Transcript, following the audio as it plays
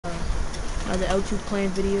Another L2 clan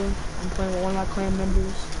video. I'm playing with one of my clan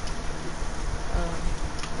members.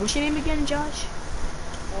 What's your name again, Josh?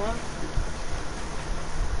 What?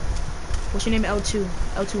 What's your name? L2.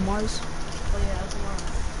 L2 Mars? Oh yeah, L2 Mars.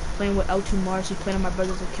 Playing with L2 Mars. He's playing on my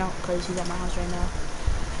brother's account because he's at my house right now.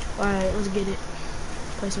 Alright, let's get it.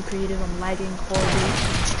 Play some creative. I'm lagging horribly.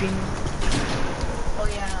 Streaming. Oh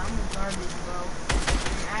yeah, I'm garbage, bro.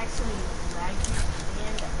 I'm actually lagging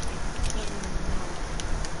and I can't even know.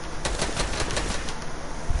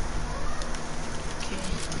 Okay.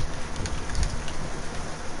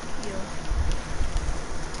 Yo.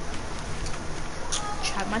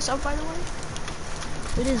 Trap myself, by the way?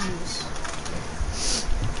 What is this?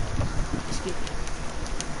 Let's get it.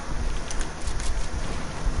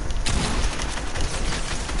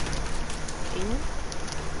 Okay.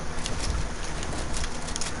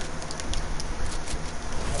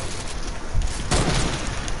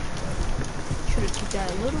 Should have took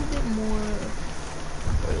that a little bit more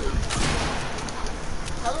early.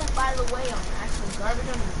 Tell him, by the way, I'm actually garbage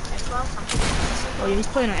on Xbox. Oh yeah, he's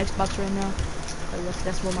playing on Xbox right now.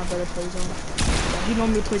 That's what my brother plays on. Yeah, he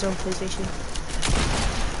normally plays on PlayStation.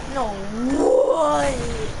 No, what?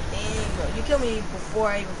 Dang, bro. You killed me before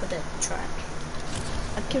I even put that track.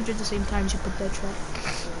 I killed you at the same time as you put that track.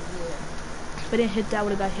 Yeah. If I didn't hit that,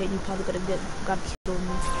 would have got hit. You probably could have got killed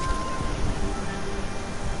me.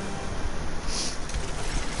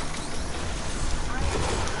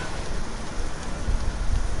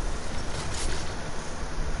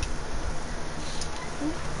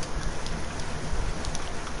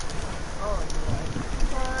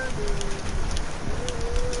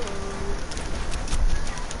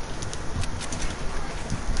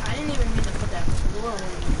 I didn't even mean to put that floor away.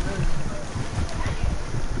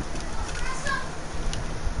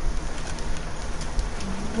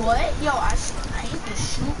 What? Yo, I hit the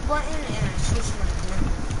shoot button and I switched my gun.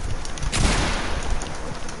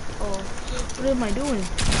 Oh, what am I doing?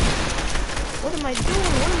 What am I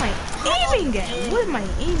doing? What am I aiming at? What am I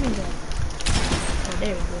aiming at? Oh,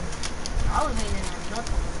 there we go. I was aiming at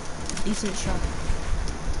nothing. Decent shot.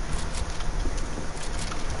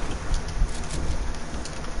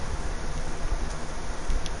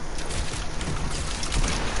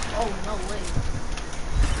 Oh, no way.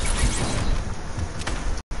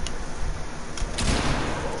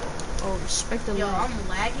 Oh, respect the Yo, lag. I'm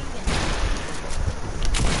lagging and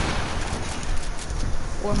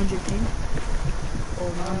 400 ping. Oh,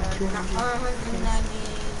 no, I'm at 200.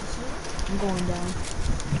 192. I'm going down.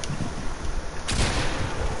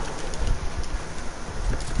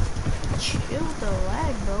 Chill with the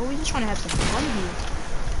lag, bro. We just trying to have some fun here.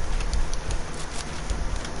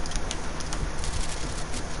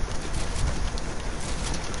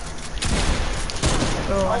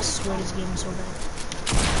 Bro, I swear this game is so bad.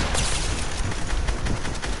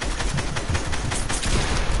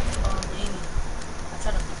 Oh, dang it. I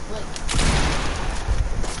tried to flick.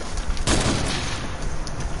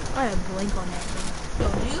 I had a blank on that, bro.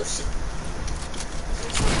 Yo, do you see?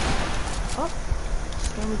 Oh,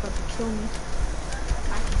 Storm's about to kill me.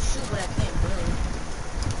 I can shoot, but I can't really.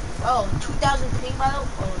 Oh, 2,000 ping by the way?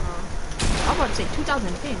 Oh, no. I'm about to say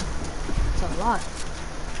 2,000 ping. That's a lot.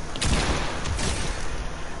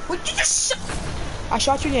 What you just shot? I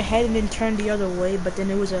shot you in your head and then turned the other way, but then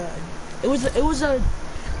it was a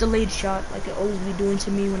delayed shot, like it always be doing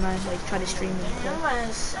to me when I like try to stream and Man,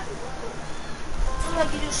 play. I'm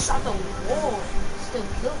like you just shot the wall and still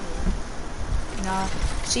killed me. Nah.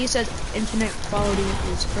 See, it says internet quality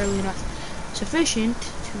is fairly not sufficient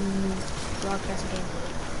to broadcast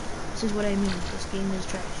gameplay. This is what I mean. This game is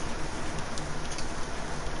trash.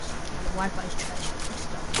 The Wi-Fi is trash. Let's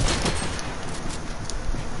go.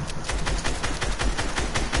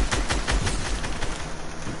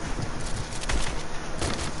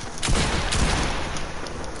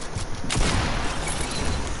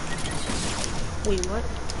 Wait, what? I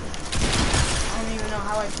don't even know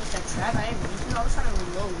how I put that trap. I didn't mean to. I was trying to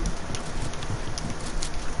reload.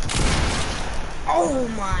 Oh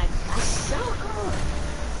my god. Sucker.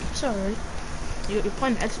 It's alright. You're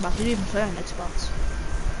playing Xbox. You didn't even play on Xbox.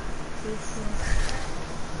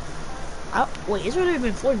 Wait, it's already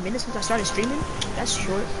been 4 minutes since I started streaming? That's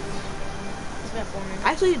short. It's been 4 minutes.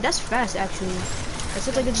 Actually, that's fast, actually. It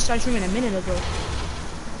seems like I just started streaming a minute ago.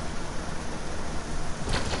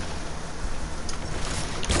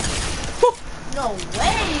 No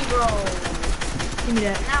way, bro. Give me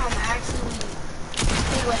that. Now I'm actually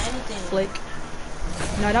hitting with anything. Flick.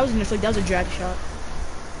 Nah, that wasn't a flick. That was a drag shot.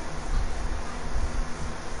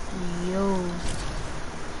 Yo.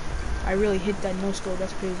 I really hit that no scope.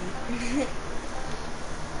 That's crazy.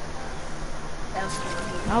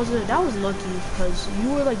 That was lucky because you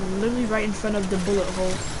were like literally right in front of the bullet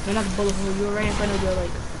hole. No, not the bullet hole. You were right in front of the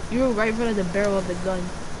you were right in front of the barrel of the gun.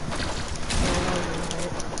 So that was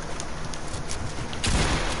alright.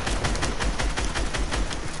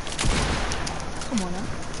 Come on now.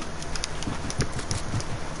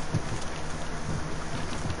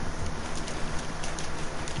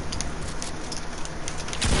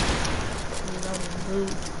 That was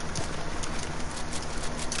good.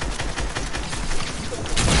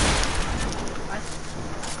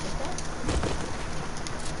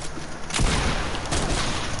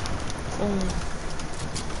 Only.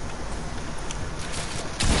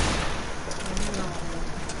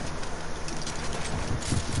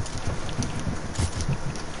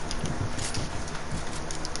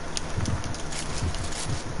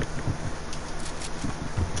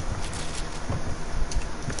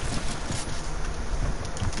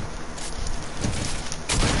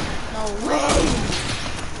 No way!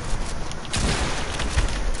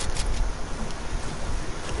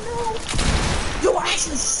 No! Yo,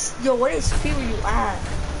 actually, yo, what HP were you at?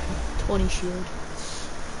 20 shield.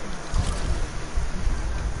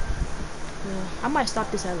 Yeah, I might stop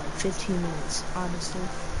this at like 15 minutes, honestly.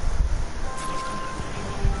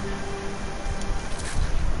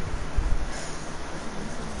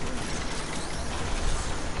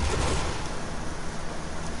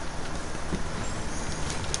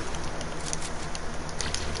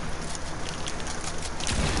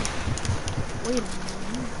 Wait a minute.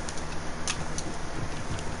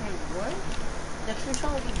 Wait, what? The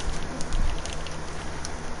controller.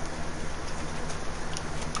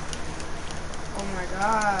 Oh my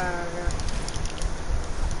god.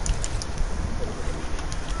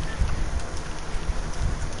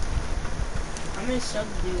 How many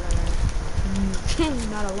subs do you have?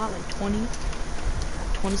 Not a lot, like 20.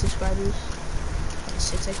 20 subscribers.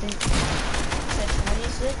 26, I think. You said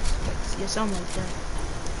 26? Yeah, something like that.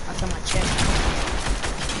 That's on my chest.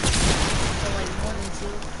 So like more than 2?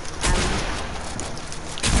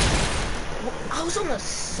 Well, I was on the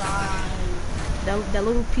side. That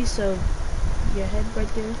little piece of your head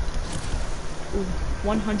right there. Ooh,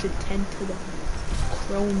 110 to the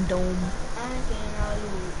chrome dome.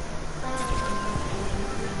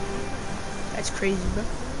 That's crazy, bro.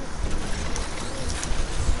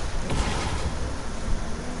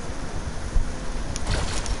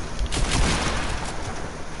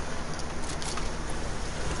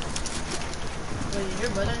 Wait, is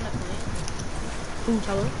your brother in the clan? Who,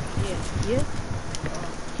 Tyler? Yeah. Yeah.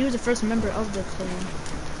 He was the first member of the clan.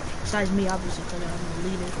 Besides me, obviously, because I'm the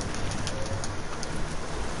leader.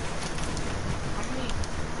 How many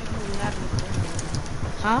people do you have in the clan?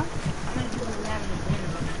 Huh? How many people do you have in the clan?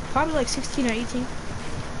 Probably like 16 or 18.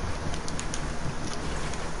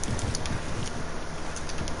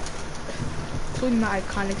 Including my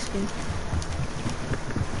iconic skin.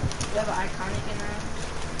 You have an iconic in there?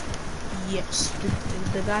 Yes.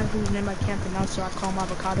 The guy whose name I can't pronounce, so I call him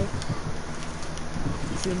Avocado.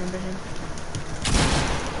 If you remember him.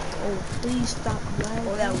 Oh, please stop lagging.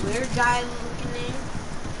 Oh, that weird guy looking name?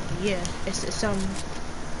 Yeah, it's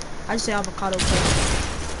I just say Avocado.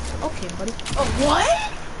 Okay, buddy. Oh,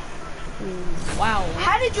 what? Ooh, wow.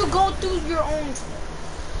 How did you go through your own?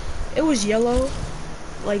 It was yellow.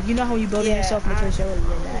 Like, you know how you build it yourself and it turns yellow? Yeah,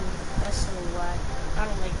 that. That's so whack. I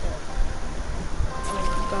don't like that.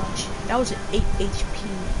 Oh gosh. That was an 8 HP.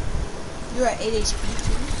 You're at 8 HP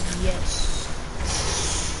too? Yes.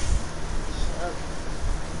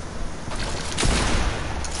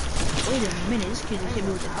 Wait a minute, this kid just hit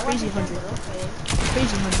me with a crazy 100. Okay.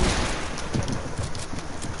 Crazy 100.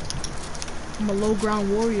 I'm a low ground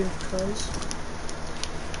warrior, cuz.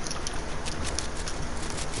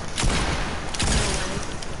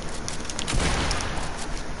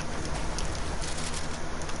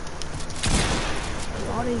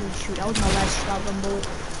 Why did you shoot? That was my last shotgun bullet.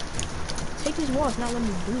 Take his wall, it's not letting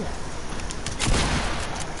me do that.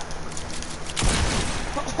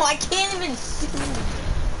 Oh, I can't even see.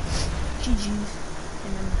 GG's.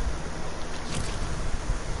 And then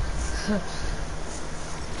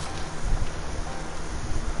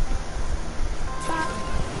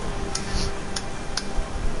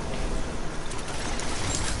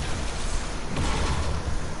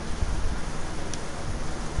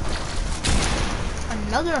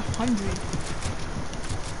another 100.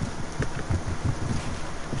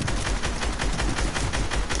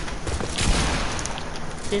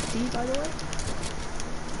 $50, by the way.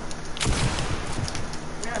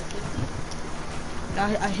 You're at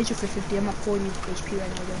 50? I hit you for 50. I'm at 40 HP right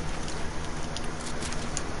now, though.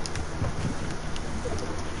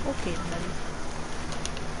 Okay, buddy.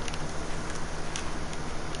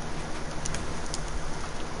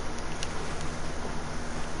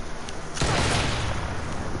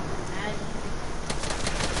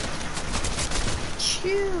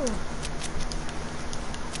 Chill.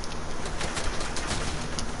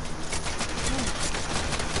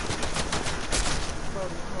 Bro, no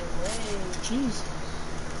way. Jesus.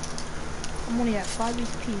 I'm only at 5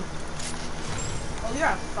 HP. Oh, you're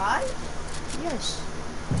at 5? Yes.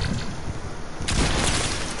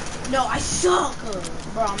 No, I suck.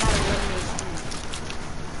 Bro, I'm at 11 HP.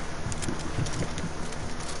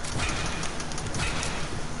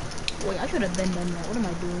 Wait, I should have been done that. What am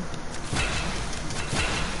I doing?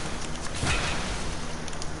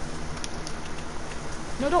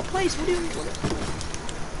 No, don't place. What do you mean?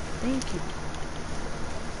 Thank you.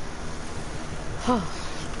 Oh,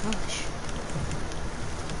 gosh.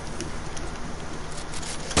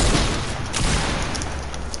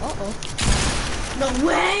 Uh-oh. No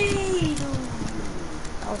way, dude.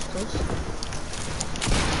 That was close.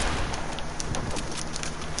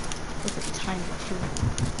 Perfect timing, too.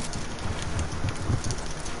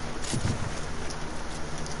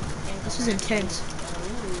 This is intense. Ooh.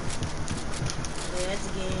 Yeah, that's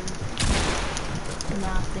a game.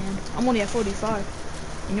 Nah, man. I'm only at 45.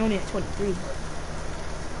 And you're only at 23.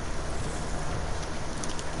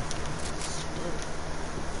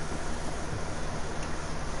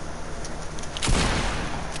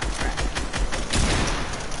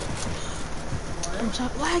 I'm so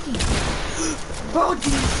lagging. Bro, do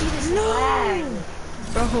you see this lag?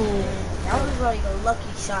 Bro, That was like a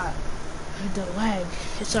lucky shot. the lag.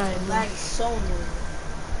 It's alright, bro. Lag is so new.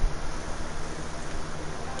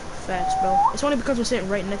 Facts, bro. It's only because we're sitting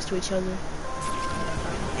right next to each other.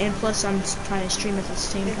 And plus, I'm trying to stream at the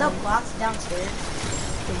same Is the time. box downstairs?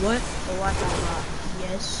 The what? The Wi-Fi box.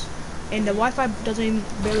 Yes. And the Wi-Fi doesn't even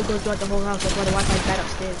barely go throughout the whole house. That's why the Wi-Fi is bad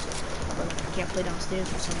upstairs. But I can't play downstairs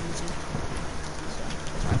for some reason. So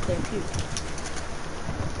that's why I play up here.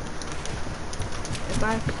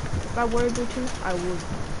 If I were able to, I would.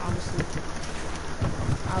 Honestly,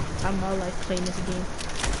 I'm my life playing this game.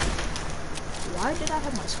 Why did I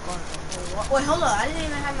have my scar? Wait, hold on. I didn't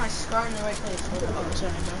even have my scar in the right place. Hold on. Oh,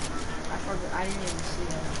 sorry, bro. I forgot. I didn't even see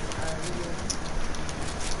that.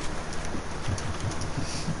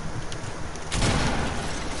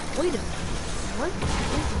 Wait a minute. What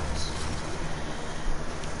is this?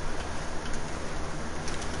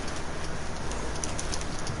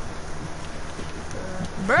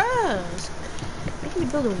 Bruh, making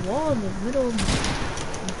me build a wall in the middle of my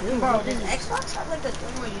build. Bro, What does is this? Xbox have like a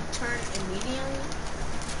thing where you turn immediately?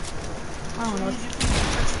 I don't know. You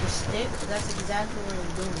touch the stick. That's exactly what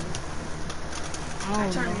I'm doing. I I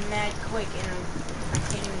don't turn know. mad quick and I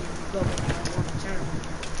can't even go when I want to turn.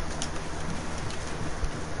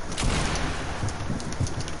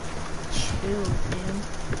 Chill, man.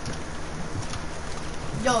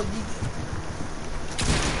 Yo, did you...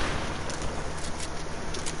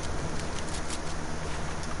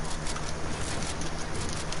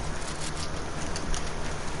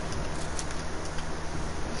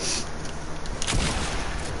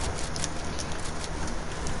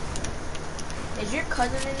 Is your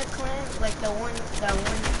cousin in the clan? Like that one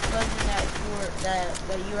cousin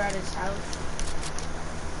that you were at his house?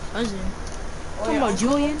 Cousin. Or Talking your about uncle?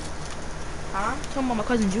 Julian? Huh? Talking about my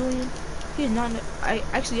cousin Julian? He is not.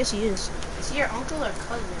 Actually, yes, he is. Is he your uncle or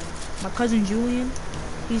cousin? My cousin Julian.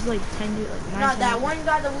 He's like 10 years, like 9. No, 10 that years- one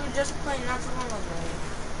guy that we were just playing not too long ago.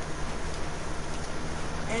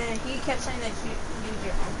 And he kept saying that he was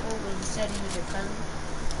your uncle, but he said he was your cousin.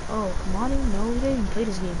 Oh, Kamani? No, he didn't even play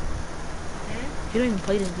this game. Hmm? He don't even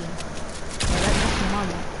play this game. That's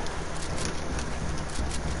Kamani.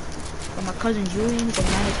 But my cousin Julian, he's like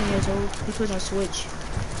 9 or 10 years old. He plays on Switch.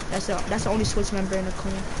 That's the only Switch member in the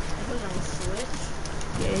clan. He was on Switch.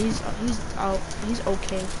 Yeah, he's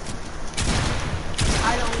okay.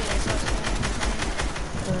 I don't either, so it's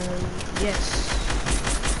Yes.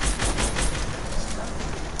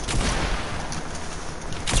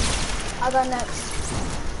 I got next.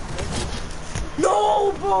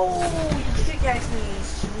 No, bro! You pickaxed me.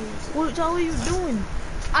 What are you doing?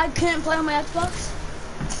 I couldn't play on my Xbox.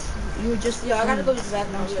 You were just. Yo, I gotta go to the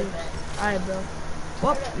bathroom. I'll be downstairs. right back. Alright, bro.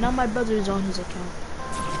 Well, now my brother is on his account.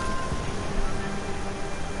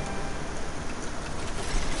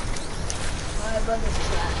 My brother's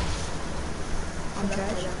trash. I'm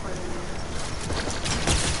trash.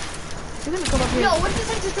 You're gonna come up here Yo, what's the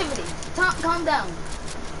sensitivity? Calm down.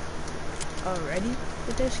 already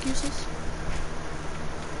with the excuses?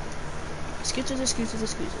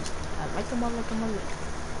 Excuses. I like them all, I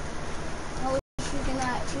was freaking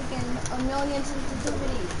at freaking a million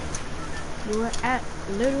sensitivity. You were at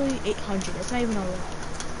literally 800. That's not even a lot.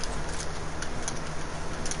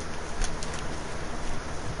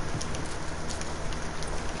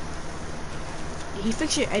 He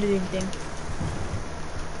fixed your editing thing.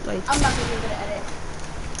 like, I'm not gonna be able to edit.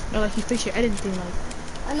 no, like you fix your editing thing, like.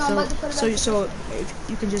 I know, I'm about to put it back. So if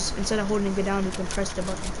you can just, instead of holding it down, you can press the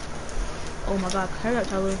button. Oh my God, hurry up,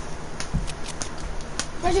 Tyler.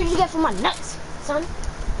 That's what you get for my nuts, son.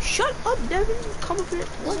 Shut up, Devin. Come up here.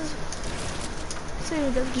 What?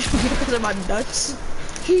 Saying Devin just because of my nuts.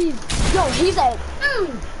 He's like,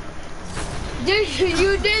 Dude,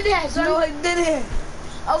 you did that, son. No, I didn't.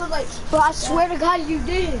 I was like, But I swear to God, you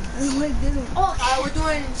did. no, I didn't. Oh, We're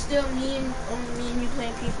doing still me and you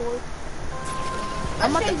playing P4.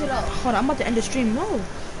 I'm about change it to, up. hold on, I'm about to end the stream. No.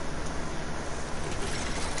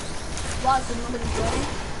 Why? Because nobody's joining?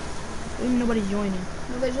 Ain't nobody joining.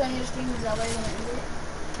 Nobody's joining your stream, is that why you're gonna end it?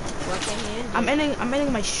 Why can't he end it? I'm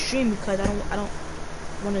ending my stream because I don't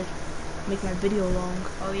want to make my video long.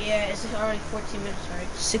 Oh yeah, it's already 14 minutes, right?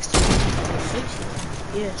 16.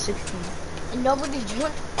 16. Yeah, 16. and nobody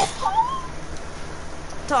joined.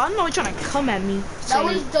 So I know you're trying to come at me. That saying-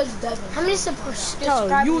 was just Devin. How many subscribers?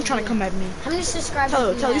 Tell you were trying to come at me. How many subscribers?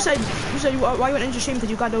 Tell do you have? said why you went into stream because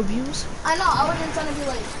you got no views. I know, I wasn't trying to be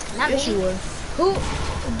like, Not Yes, me. you were. Who?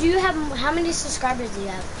 Do you have? How many subscribers do you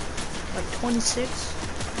have? Like 26.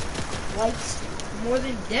 Likes. More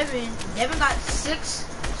than Devin. Devin got 6.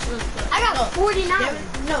 I got 49.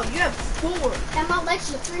 Devin, no, you have 4. And my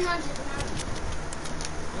likes are 300.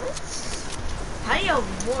 How do you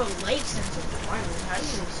have more likes than subscribers? How do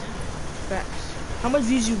you make sense? Facts. How much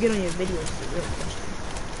views you get on your videos? Is the real question.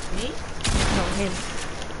 Me? No, him.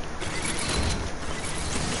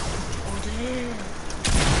 Oh damn.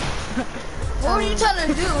 what were you trying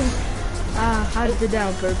to do? I did that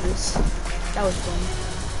on purpose. That was fun.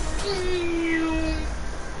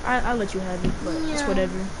 I'll let you have it, but it's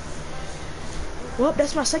whatever. Well,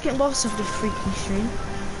 that's my second loss of the freaking stream.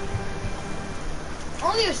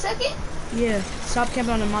 Only your second? Yeah, stop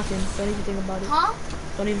camping on the mountain. Don't even think about it. Huh?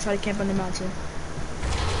 Don't even try to camp on the mountain.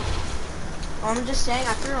 I'm just saying,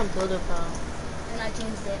 I put it on build up. And I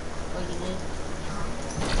changed it. Oh, you did?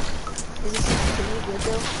 Is this pretty good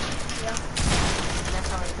though? Yeah. That's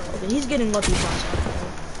how I put it. Okay, he's getting lucky shots.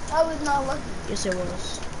 I was not lucky. Yes, it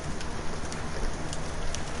was.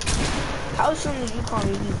 How soon did you call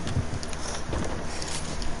me?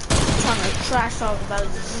 Trying to trash talk about the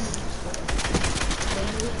Zoomies. But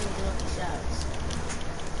you hit me with lucky shots.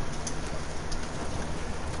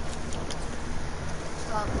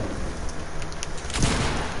 Stop.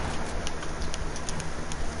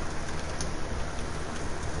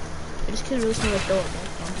 This kid really smells like dope.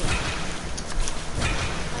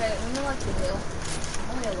 Alright, let me let you do.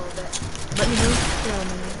 Only a little bit. Let me do. Yeah,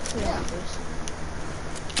 man. Yeah. First.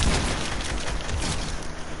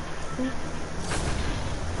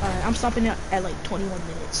 Alright, I'm stopping at like 21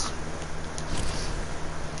 minutes.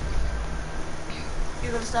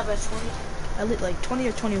 You're gonna stop at 20? I lit like 20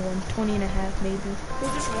 or 21, 20 and a half maybe. Who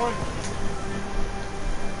just won?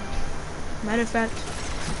 Matter of fact,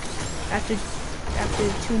 after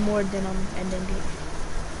 2 more, then I'm ending it.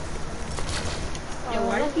 Yeah,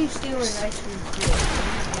 why do you keep stealing ice cream?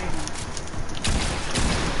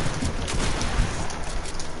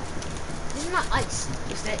 This is not ice.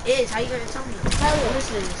 Yes, that is. How you gonna tell me? Tyler, What is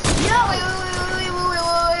this? Yeah, wait.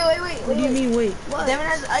 What do you mean, wait? What? Devin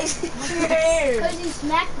has ice in his hair. because you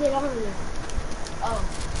smacked it on me. Oh.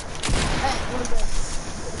 Hey, we're good.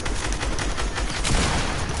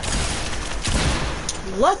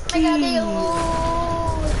 Lucky! Megadeo.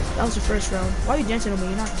 That was the first round. Why are you dancing on me?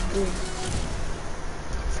 You're not good.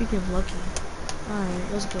 Freaking lucky.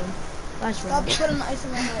 Alright, let's go. Last Stop round. putting the ice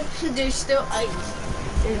in my head. There's still ice.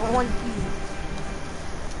 There's one piece.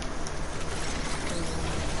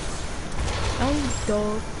 Oh,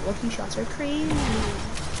 dog. Lucky shots are crazy.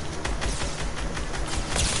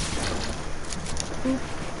 Oop.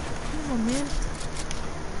 Come on, man.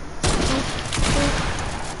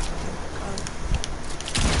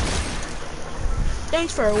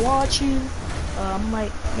 Thanks for watching. I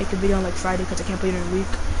might make a video on like Friday because I can't play it in a week.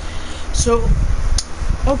 So,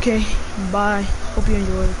 okay, bye. Hope you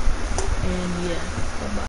enjoyed. And yeah, bye bye.